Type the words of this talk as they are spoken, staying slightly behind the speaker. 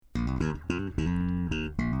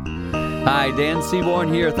Hi, Dan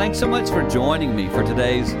Seaborn here. Thanks so much for joining me for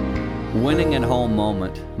today's Winning at Home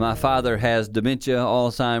moment. My father has dementia,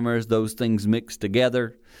 Alzheimer's, those things mixed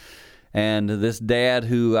together. And this dad,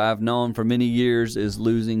 who I've known for many years, is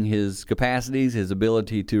losing his capacities, his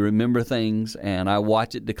ability to remember things, and I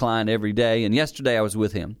watch it decline every day. And yesterday I was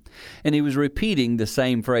with him, and he was repeating the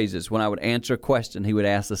same phrases. When I would answer a question, he would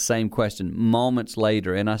ask the same question moments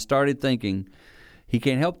later. And I started thinking, he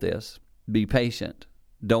can't help this. Be patient.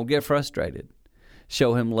 Don't get frustrated.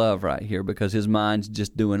 Show him love right here because his mind's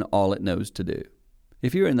just doing all it knows to do.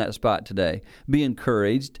 If you're in that spot today, be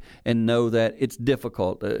encouraged and know that it's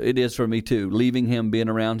difficult. It is for me too. Leaving him, being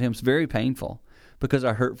around him, is very painful because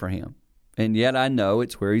I hurt for him. And yet I know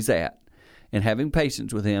it's where he's at. And having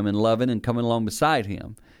patience with him and loving and coming along beside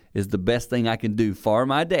him is the best thing I can do for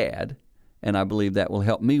my dad. And I believe that will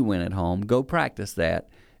help me win at home. Go practice that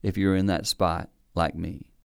if you're in that spot like me.